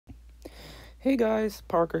Hey guys,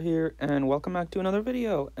 Parker here, and welcome back to another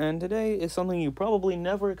video, and today is something you probably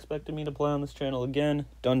never expected me to play on this channel again,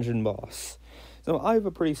 Dungeon Boss. So I have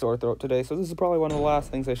a pretty sore throat today, so this is probably one of the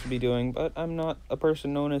last things I should be doing, but I'm not a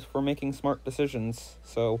person known as for making smart decisions,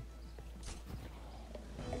 so...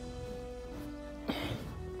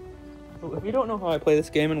 If you don't know how I play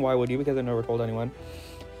this game, and why would you, because I never told anyone,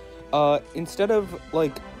 instead of,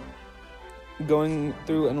 going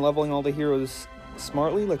through and leveling all the heroes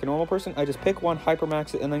smartly like a normal person, I just pick one,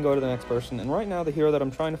 hypermax it, and then go to the next person. And right now the hero that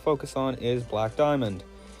I'm trying to focus on is Black Diamond.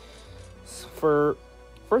 First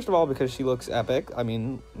of all, because she looks epic. I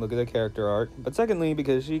mean, look at the character art. But secondly,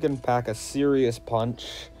 because she can pack a serious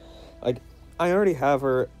punch. Like, I already have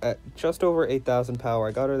her at just over 8,000 power.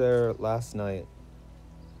 I got her there last night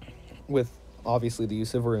with obviously the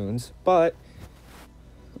use of runes, but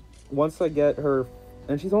once I get her,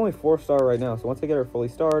 and she's only 4-star right now, so once I get her fully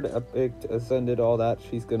starred, epic, ascended, all that,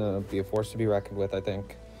 she's gonna be a force to be reckoned with, I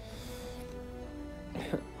think.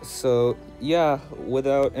 So yeah,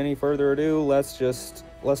 without any further ado, let's just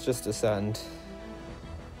ascend,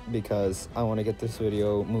 because I want to get this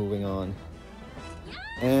video moving on.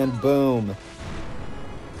 And boom.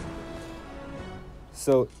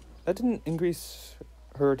 So that didn't increase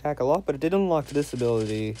her attack a lot, but it did unlock this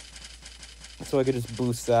ability, so I could just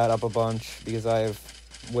boost that up a bunch, because I have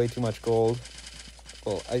way too much gold.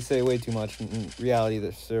 Well, I say way too much. In reality,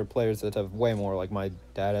 there are players that have way more, like my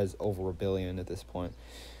dad has over 1 billion at this point.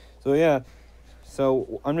 So yeah,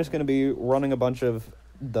 so I'm just going to be running a bunch of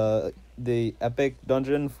the epic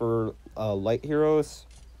dungeon for light heroes,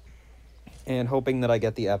 and hoping that I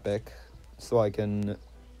get the epic, so I can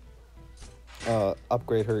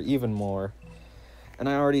upgrade her even more. And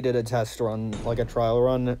I already did a test run, like a trial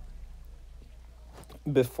run,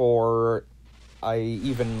 before I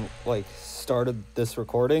even, started this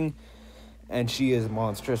recording, and she is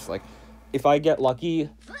monstrous. Like, if I get lucky,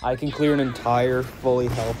 I can clear an entire fully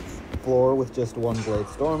health floor with just one Blade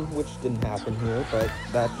Storm, which didn't happen here, but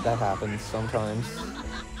that happens sometimes.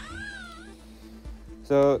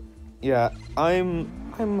 So, yeah,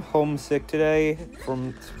 I'm homesick today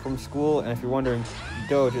from school, and if you're wondering,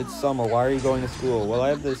 Doge, it's summer, why are you going to school? Well, I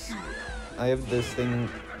have this thing,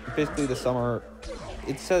 basically the summer,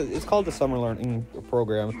 it's called the summer learning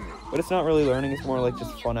program, but it's not really learning, it's more like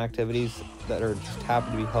just fun activities that are just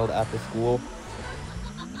happen to be held at the school.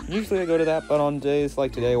 Usually I go to that, but on days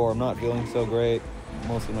like today where I'm not feeling so great,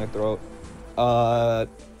 mostly my throat, I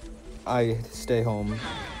stay home.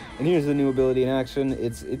 And here's the new ability in action.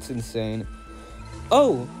 It's insane.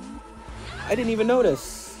 Oh, I didn't even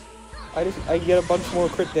notice. I get a bunch more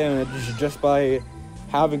crit damage just by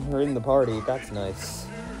having her in the party. That's nice.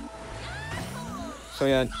 So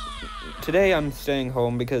yeah, today I'm staying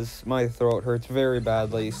home because my throat hurts very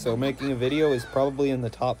badly, so making a video is probably in the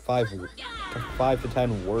top 5 to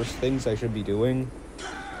 10 worst things I should be doing.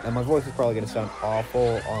 And my voice is probably going to sound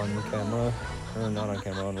awful on camera, or not on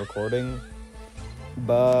camera, on recording.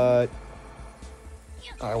 But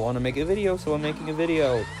I want to make a video, so I'm making a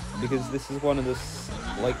video, because this is one of the,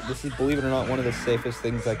 this is, believe it or not, one of the safest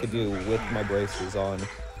things I could do with my braces on.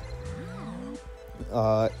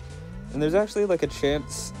 And there's actually, a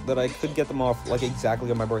chance that I could get them off,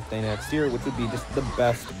 exactly on my birthday next year, which would be just the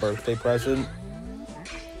best birthday present,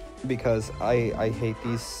 because I hate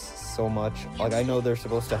these so much. I know they're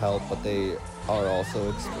supposed to help, but they are also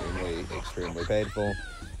extremely painful.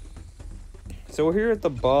 So we're here at the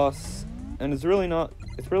boss, and it's really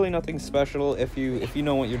nothing special if you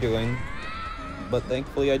know what you're doing, but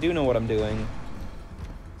thankfully I do know what I'm doing.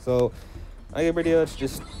 So I get pretty much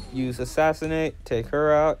just use Assassinate, take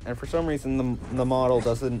her out, and for some reason the model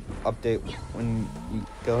doesn't update when you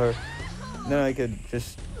kill her. Then I could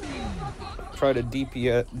just try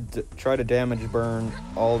to damage burn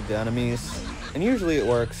all of the enemies, and usually it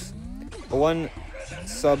works. But one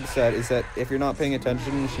subset is that if you're not paying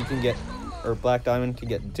attention, she can get, or Black Diamond can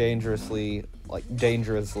get dangerously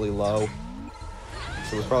low.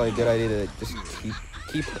 So it's probably a good idea to just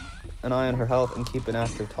keep an eye on her health and keep an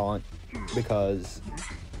active taunt, because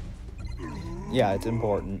yeah, it's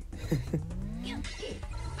important.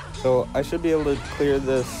 So I should be able to clear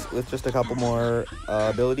this with just a couple more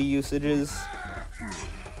ability usages,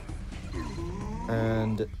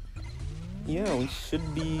 and yeah, we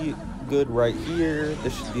should be good right here.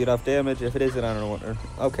 This should be enough damage. If it isn't, I don't know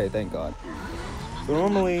what. Okay, thank God. So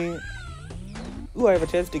normally, ooh, I have a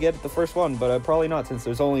chance to get the first one, but probably not, since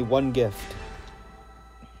there's only one gift.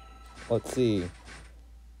 Let's see.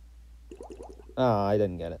 Ah, I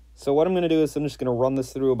didn't get it. So what I'm gonna do is I'm just gonna run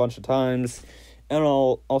this through a bunch of times, and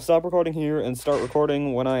I'll stop recording here and start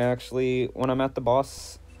recording when I'm at the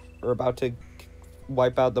boss, or about to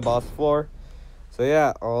wipe out the boss floor. So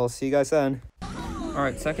yeah, I'll see you guys then.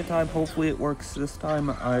 Alright, second time. Hopefully it works this time.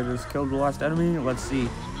 I just killed the last enemy. Let's see.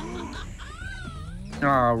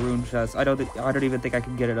 Ah, rune chest. I don't even think I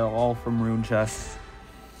can get it all from rune chests.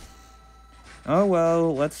 Oh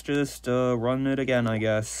well, let's just run it again, I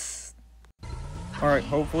guess. Alright,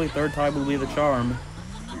 hopefully third time will be the charm.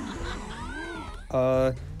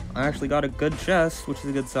 I actually got a good chest, which is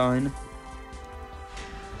a good sign.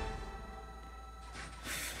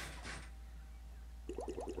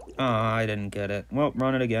 I didn't get it. Well,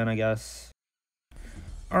 run it again, I guess.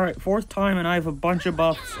 Alright, fourth time, and I have a bunch of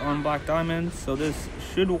buffs on Black Diamond, so this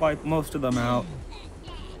should wipe most of them out.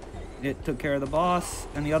 It took care of the boss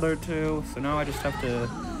and the other two, so now I just have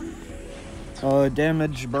to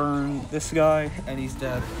damage burn this guy, and he's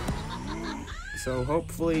dead. So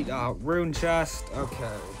hopefully, rune chest,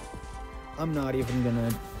 okay. I'm not even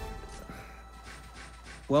gonna...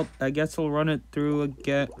 Well, I guess I'll run it through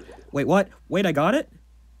again. Wait, what? Wait, I got it?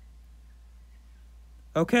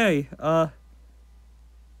 Okay,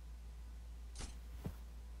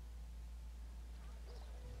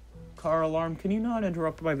 car alarm, can you not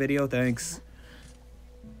interrupt my video? Thanks.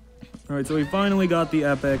 Alright, so we finally got the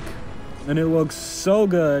epic, and it looks so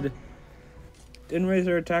good. Didn't raise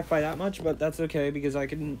her attack by that much, but that's okay, because I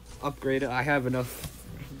can upgrade it. I have enough.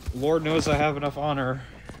 Lord knows I have enough honor.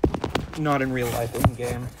 Not in real life, in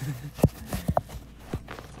game.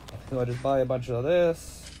 So I just buy a bunch of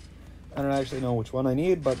this. I don't actually know which one I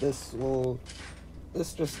need, but this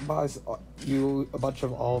just buys you a bunch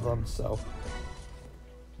of all of them, so.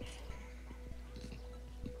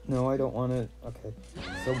 No, I don't want it. Okay,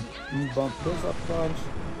 so bump this up a bunch,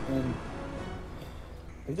 and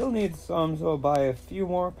I still need some, so I'll buy a few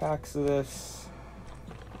more packs of this.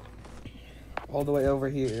 All the way over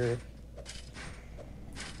here.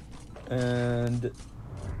 And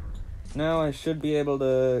now I should be able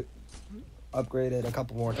to upgrade it a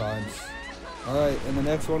couple more times. Alright, and the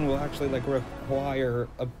next one will actually like require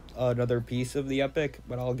another piece of the epic,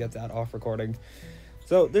 but I'll get that off recording.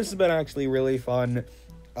 So this has been actually really fun.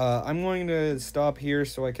 I'm going to stop here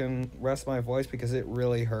so I can rest my voice because it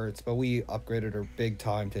really hurts, but we upgraded her big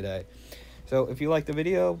time today. So if you like the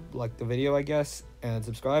video I guess, and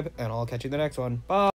subscribe, and I'll catch you in the next one. Bye!